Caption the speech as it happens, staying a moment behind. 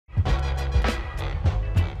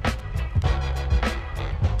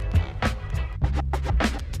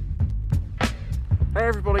Hey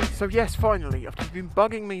everybody, so yes, finally, after you've been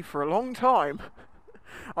bugging me for a long time,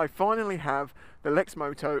 I finally have the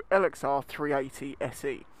Lexmoto LXR 380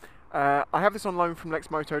 SE. I have this on loan from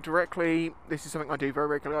Lexmoto directly. This is something I do very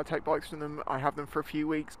regularly. I take bikes from them. I have them for a few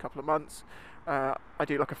weeks, couple of months. I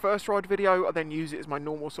do like a first ride video, I then use it as my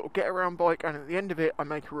normal sort of get around bike, and at the end of it I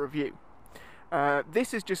make a review.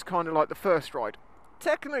 This is just kind of like the first ride.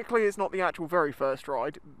 Technically it's not the actual very first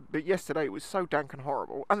ride, but yesterday it was so dank and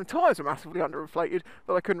horrible, and the tyres are massively underinflated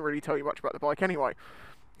that I couldn't really tell you much about the bike anyway.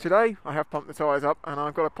 Today I have pumped the tyres up and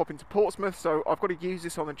I've got to pop into Portsmouth, so I've got to use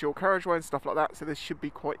this on the dual carriageway and stuff like that, so this should be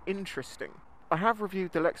quite interesting. I have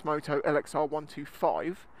reviewed the Lexmoto LXR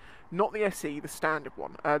 125, not the SE, the standard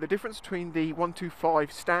one. The difference between the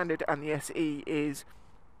 125 standard and the SE is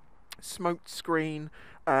smoked screen,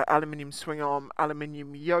 aluminium swing arm,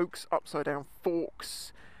 aluminium yokes, upside down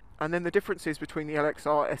forks, and then the differences between the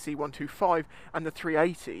LXR SE 125 and the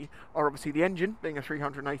 380 are obviously the engine being a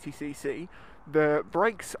 380cc, the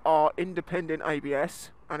brakes are independent ABS,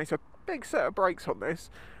 and it's a big set of brakes on this,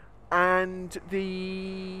 and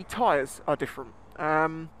the tyres are different.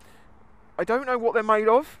 I don't know what they're made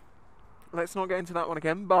of, let's not get into that one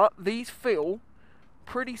again, but these feel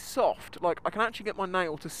pretty soft. Like, I can actually get my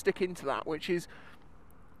nail to stick into that, which is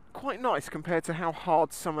quite nice compared to how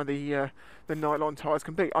hard some of the nylon tyres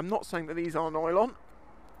can be. I'm not saying that these are nylon,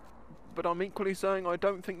 but I'm equally saying I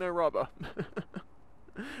don't think they're rubber.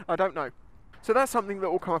 I don't know. So that's something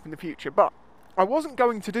that will come up in the future, but I wasn't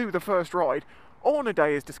going to do the first ride on a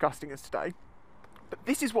day as disgusting as today, but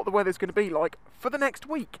this is what the weather's going to be like for the next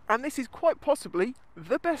week, and this is quite possibly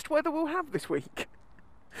the best weather we'll have this week.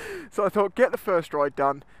 So I thought, get the first ride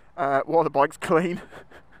done while the bike's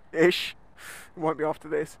clean-ish. It won't be after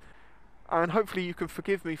this. And hopefully you can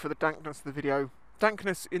forgive me for the dankness of the video.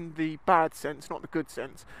 Dankness in the bad sense, not the good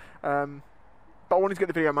sense. But I wanted to get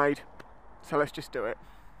the video made, so let's just do it.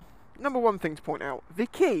 Number one thing to point out, the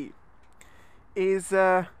key is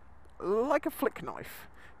like a flick knife.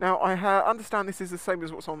 Now, I understand this is the same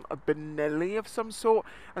as what's on a Benelli of some sort,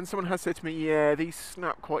 and someone has said to me, yeah, these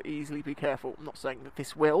snap quite easily, be careful. I'm not saying that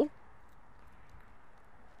this will.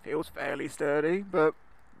 Feels fairly sturdy, but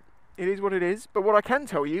it is what it is. But what I can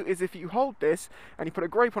tell you is if you hold this and you put a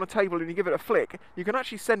grape on a table and you give it a flick, you can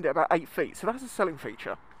actually send it about 8 feet, so that's a selling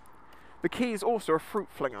feature. The key is also a fruit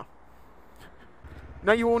flinger.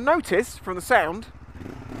 Now, you will notice from the sound,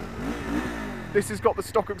 this has got the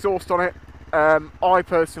stock exhaust on it. I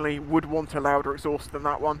personally would want a louder exhaust than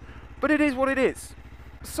that one, but it is what it is.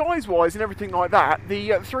 Size-wise and everything like that,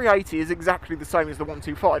 the 380 is exactly the same as the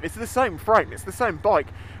 125. It's the same frame, it's the same bike,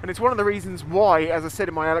 and it's one of the reasons why, as I said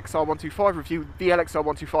in my LXR 125 review, the LXR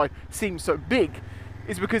 125 seems so big,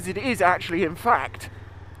 is because it is actually, in fact,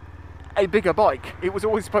 a bigger bike. It was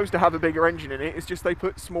always supposed to have a bigger engine in it, it's just they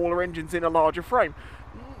put smaller engines in a larger frame.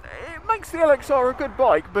 It makes the LXR a good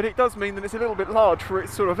bike, but it does mean that it's a little bit large for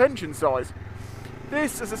its sort of engine size.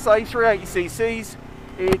 This, as I say, 380cc's,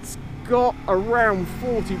 it's got around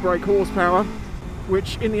 40 brake horsepower,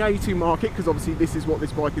 which in the A2 market, because obviously this is what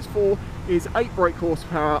this bike is for, is 8 brake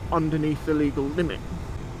horsepower underneath the legal limit.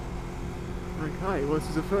 Okay, well, this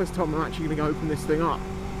is the first time I'm actually going to open this thing up.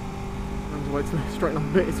 I'm just waiting to straighten up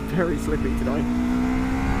a bit, it's very slippy today.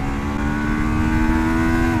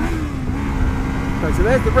 Okay, so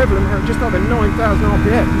there's the rev limiter at just over 9,000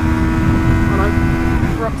 RPM.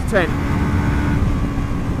 And we're up to 10.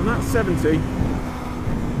 And that's 70.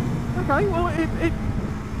 Okay, well, it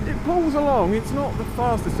pulls along. It's not the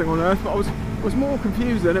fastest thing on earth, but I was more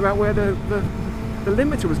confused then about where the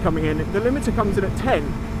limiter was coming in. The limiter comes in at 10.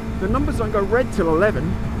 The numbers don't go red till 11,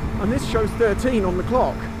 and this shows 13 on the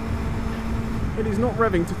clock. It is not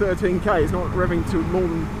revving to 13k. It's not revving to more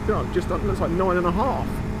than, just looks like 9.5.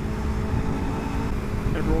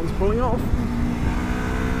 Everyone's pulling off.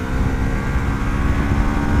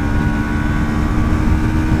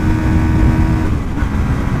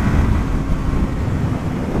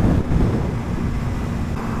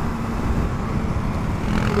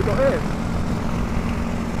 What have we got here?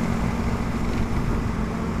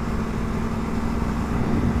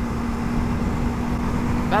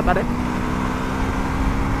 Bad buddy.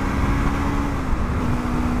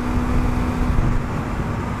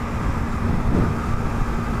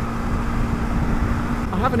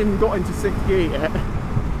 I haven't even got into 6th gear yet,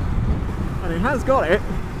 and it has got it.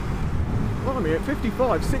 Blimey, at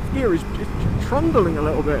 55, 6th gear is just trundling a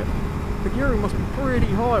little bit. The gearing must be pretty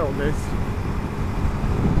high on this.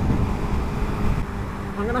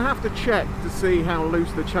 I'm going to have to check to see how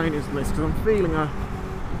loose the chain is on this, because I'm feeling a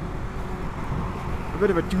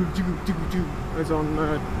bit of a do as I'm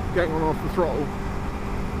getting on off the throttle.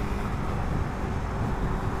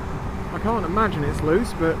 I can't imagine it's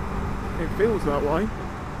loose, but it feels that way.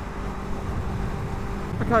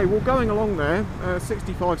 Okay, well, going along there,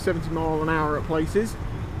 65, 70 mile an hour at places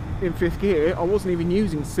in 5th gear. I wasn't even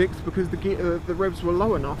using 6th because the revs were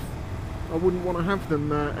low enough. I wouldn't want to have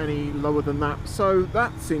them any lower than that, so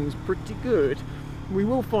that seems pretty good. We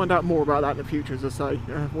will find out more about that in the future, as I say,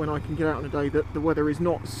 when I can get out on a day that the weather is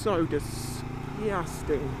not so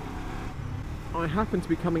disgusting. I happen to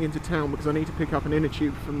be coming into town because I need to pick up an inner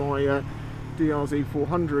tube for my DRZ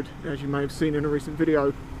 400. As you may have seen in a recent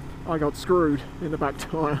video, I got screwed in the back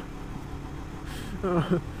tyre.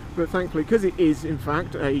 But thankfully, because it is in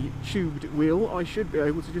fact a tubed wheel, I should be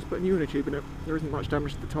able to just put a new inner tube in it. There isn't much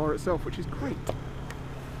damage to the tyre itself, which is great.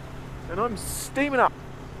 And I'm steaming up.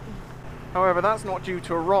 However, that's not due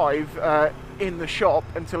to arrive in the shop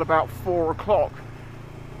until about 4 o'clock.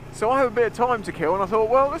 So I have a bit of time to kill, and I thought,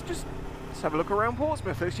 well, let's have a look around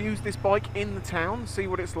Portsmouth. Let's use this bike in the town, see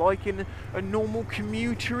what it's like in a normal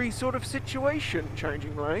commutery sort of situation.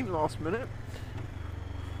 Changing lane last minute.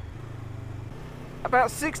 About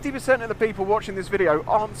 60% of the people watching this video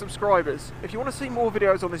aren't subscribers. If you want to see more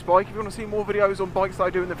videos on this bike, if you want to see more videos on bikes that I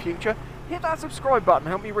do in the future, hit that subscribe button,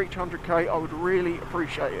 help me reach 100k, I would really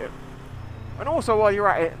appreciate it. And also, while you're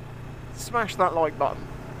at it, smash that like button.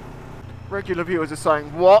 Regular viewers are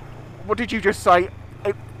saying, what? What did you just say?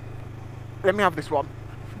 Let me have this one.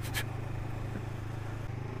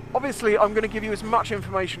 Obviously, I'm going to give you as much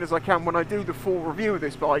information as I can when I do the full review of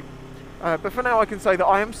this bike. But for now, I can say that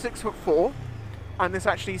I am 6'4", and this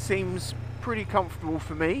actually seems pretty comfortable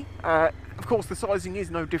for me. Of course, the sizing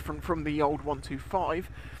is no different from the old 125.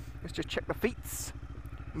 Let's just check the feet.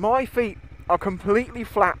 My feet are completely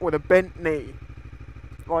flat with a bent knee.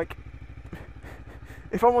 Like,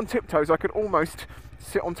 if I'm on tiptoes, I could almost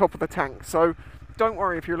sit on top of the tank. So don't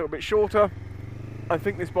worry if you're a little bit shorter. I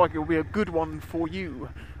think this bike will be a good one for you.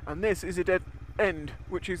 And this is a dead end,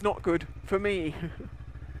 which is not good for me.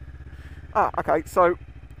 Okay, so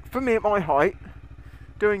for me at my height,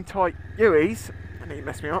 doing tight UEs, and he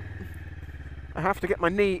messed me up, I have to get my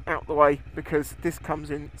knee out the way because this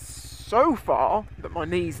comes in so far that my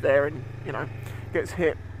knee's there and, you know, gets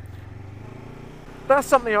hit. That's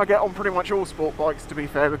something I get on pretty much all sport bikes, to be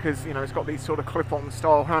fair, because, you know, it's got these sort of clip-on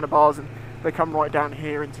style handlebars and they come right down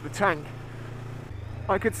here into the tank.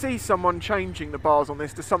 I could see someone changing the bars on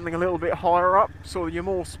this to something a little bit higher up, so your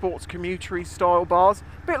more sports commutery style bars,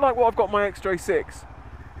 a bit like what I've got on my XJ6.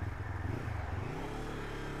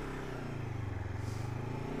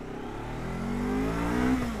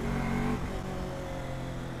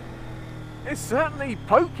 It's certainly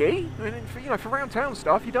pokey. I mean, for, you know, for round town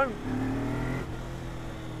stuff, you don't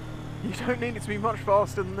need it to be much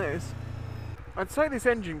faster than this. I'd say this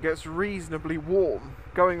engine gets reasonably warm,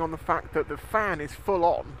 going on the fact that the fan is full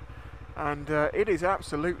on, and it is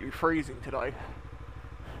absolutely freezing today.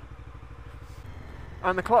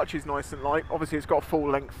 And the clutch is nice and light. Obviously, it's got full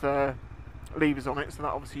length levers on it, so that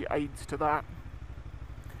obviously aids to that.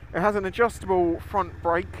 It has an adjustable front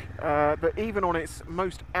brake that even on its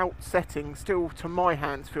most out setting, still to my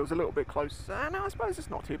hands feels a little bit close. No, I suppose it's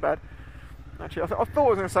not too bad. Actually, I thought I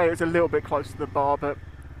was going to say it was a little bit close to the bar, but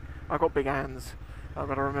I've got big hands. I've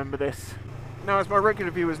got to remember this. Now, as my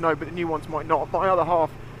regular viewers know, but the new ones might not, my other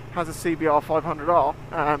half has a CBR 500R,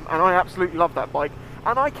 and I absolutely love that bike.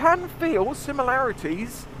 And I can feel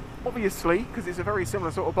similarities, obviously, because it's a very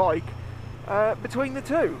similar sort of bike, between the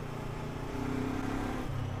two.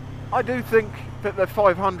 I do think that the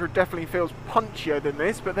 500 definitely feels punchier than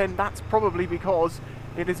this, but then that's probably because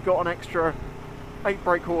it has got an extra 8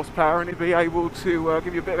 brake horsepower and it'll be able to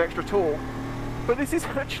give you a bit of extra torque. But this is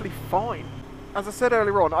actually fine. As I said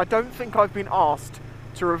earlier on, I don't think I've been asked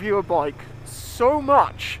to review a bike so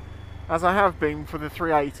much as I have been for the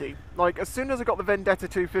 380. Like, as soon as I got the Vendetta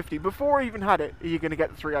 250, before I even had it, are you going to get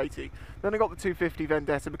the 380? Then I got the 250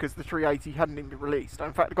 Vendetta because the 380 hadn't even been released.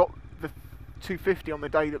 In fact, I got the 250 on the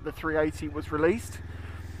day that the 380 was released.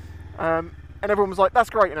 And everyone was like, that's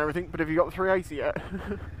great and everything, but have you got the 380 yet?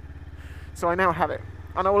 So I now have it.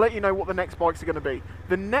 And I will let you know what the next bikes are going to be.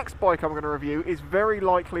 The next bike I'm going to review is very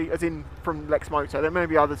likely, as in from Lexmoto. There may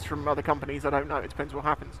be others from other companies, I don't know, it depends what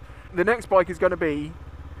happens. The next bike is going to be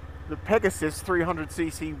the Pegasus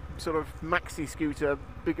 300cc sort of maxi scooter,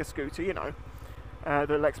 bigger scooter, you know, that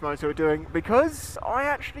Lexmoto are doing, because I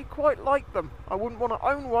actually quite like them. I wouldn't want to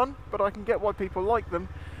own one, but I can get why people like them.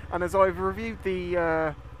 And as I've reviewed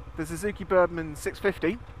the Suzuki Birdman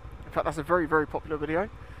 650, in fact that's a very, very popular video,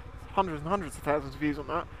 hundreds and hundreds of thousands of views on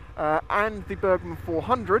that, and the Bergman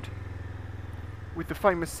 400, with the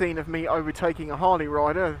famous scene of me overtaking a Harley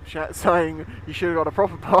rider, saying, you should have got a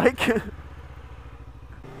proper bike.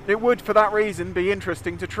 it would, for that reason, be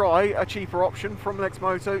interesting to try a cheaper option from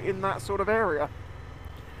Lexmoto in that sort of area.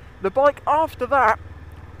 The bike after that,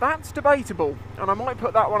 that's debatable, and I might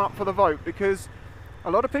put that one up for the vote, because a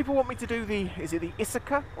lot of people want me to do the, is it the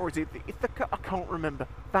Ithaca, or is it the Ithaca? I can't remember.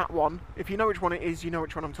 That one. If you know which one it is, you know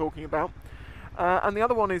which one I'm talking about. And the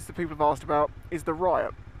other one is, the people have asked about, is the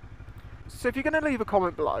Riot. So if you're going to leave a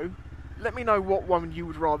comment below, let me know what one you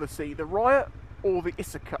would rather see, the Riot or the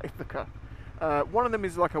Ithaca. One of them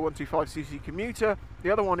is like a 125cc commuter,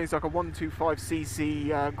 the other one is like a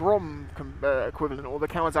 125cc Grom equivalent, or the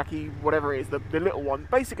Kawasaki whatever it is, the little one.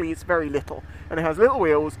 Basically it's very little, and it has little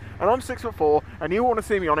wheels, and I'm 6'4", and you want to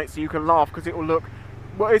see me on it so you can laugh, because it will look,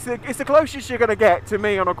 well, it's the closest you're going to get to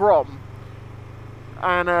me on a Grom.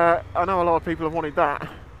 And I know a lot of people have wanted that.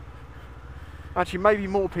 Actually, maybe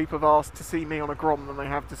more people have asked to see me on a Grom than they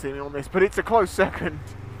have to see me on this, but it's a close second.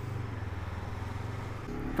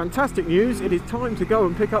 Fantastic news, it is time to go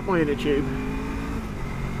and pick up my inner tube.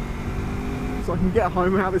 So I can get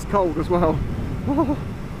home without this cold as well. Oh.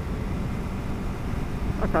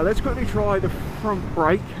 Okay, let's quickly try the front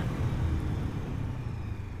brake.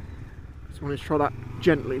 Just want to try that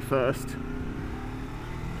gently first.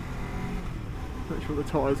 Make sure the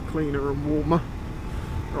tyre's cleaner and warmer.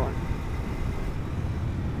 Right.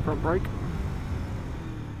 Front brake.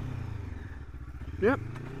 Yep.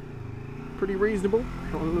 Pretty reasonable.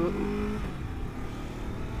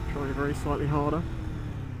 Try very slightly harder.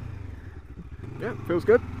 Yeah, feels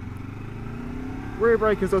good. Rear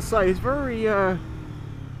brake, as I say, is very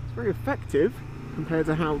it's very effective compared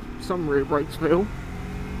to how some rear brakes feel.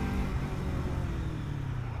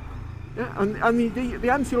 Yeah, and the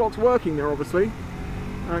anti-lock's working there, obviously,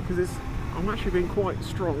 because I'm actually being quite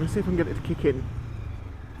strong. Let's see if I can get it to kick in.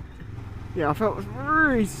 Yeah, I felt a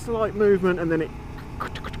very slight movement, and then it.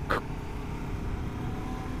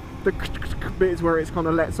 The bit is where it kind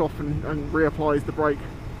of lets off and reapplies the brake.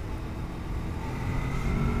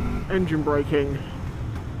 Engine braking.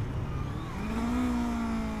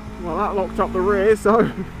 Well, that locked up the rear,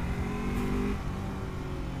 so.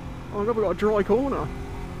 Oh god, we've got a dry corner.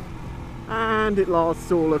 And it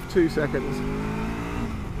lasts all of 2 seconds.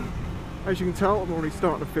 As you can tell, I'm already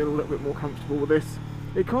starting to feel a little bit more comfortable with this.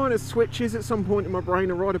 It kind of switches at some point in my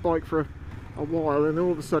brain. I ride a bike for a while, and then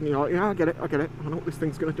all of a sudden you're like, yeah, I get it, I know what this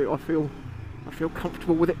thing's going to do. I feel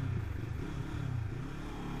comfortable with it.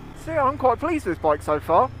 So yeah, I'm quite pleased with this bike so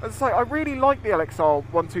far. As I say, I really like the LXR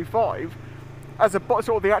 125 as a sort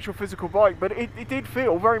of the actual physical bike, but it did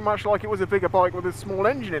feel very much like it was a bigger bike with a small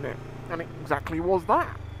engine in it, and it exactly was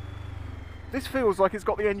that. This feels like it's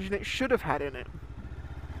got the engine it should have had in it.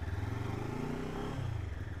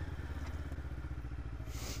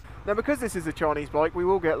 Now, because this is a Chinese bike, we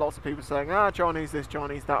will get lots of people saying, ah, Chinese this,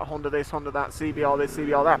 Chinese that, Honda this, Honda that, CBR this,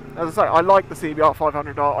 CBR that. As I say, I like the CBR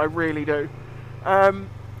 500R, I really do.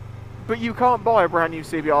 But you can't buy a brand new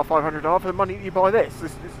CBR 500R for the money that you buy this.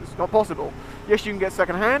 It's not possible. Yes, you can get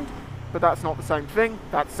second hand, but that's not the same thing,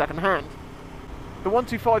 that's second hand. The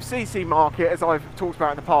 125cc market, as I've talked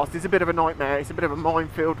about in the past, is a bit of a nightmare. It's a bit of a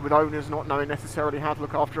minefield with owners not knowing necessarily how to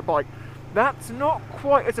look after a bike. That's not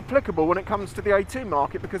quite as applicable when it comes to the A2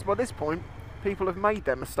 market, because by this point people have made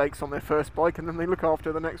their mistakes on their first bike and then they look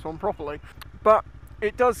after the next one properly. But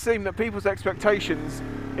it does seem that people's expectations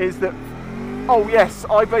is that, oh yes,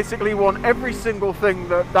 I basically want every single thing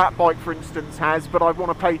that that bike for instance has, but I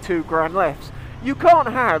want to pay £2 less. You can't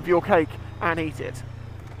have your cake and eat it,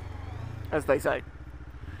 as they say.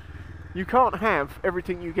 You can't have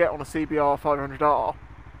everything you get on a CBR 500R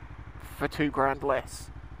for £2 less.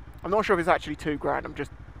 I'm not sure if it's actually £2, I'm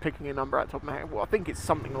just picking a number out the top of my head. Well, I think it's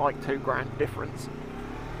something like £2 difference.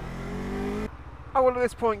 I will at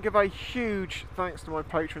this point give a huge thanks to my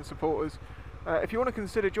Patreon supporters. If you want to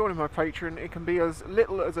consider joining my Patreon, it can be as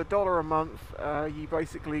little as $1 a month. You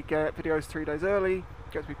basically get videos 3 days early,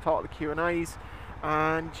 get to be part of the Q&As,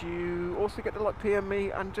 and you also get to like PM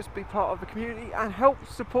me and just be part of the community and help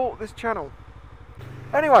support this channel.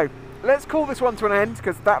 Anyway, let's call this one to an end,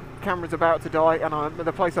 because that camera's about to die and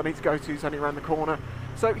the place I need to go to is only around the corner.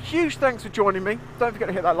 So huge thanks for joining me. Don't forget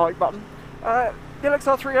to hit that like button. The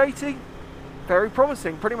LXR 380, very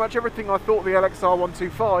promising. Pretty much everything I thought the LXR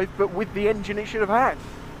 125, but with the engine it should have had.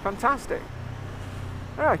 Fantastic.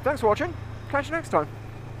 Anyway, thanks for watching. Catch you next time.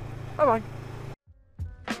 Bye bye.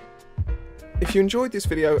 If you enjoyed this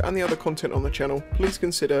video and the other content on the channel, please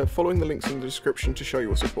consider following the links in the description to show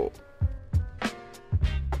your support.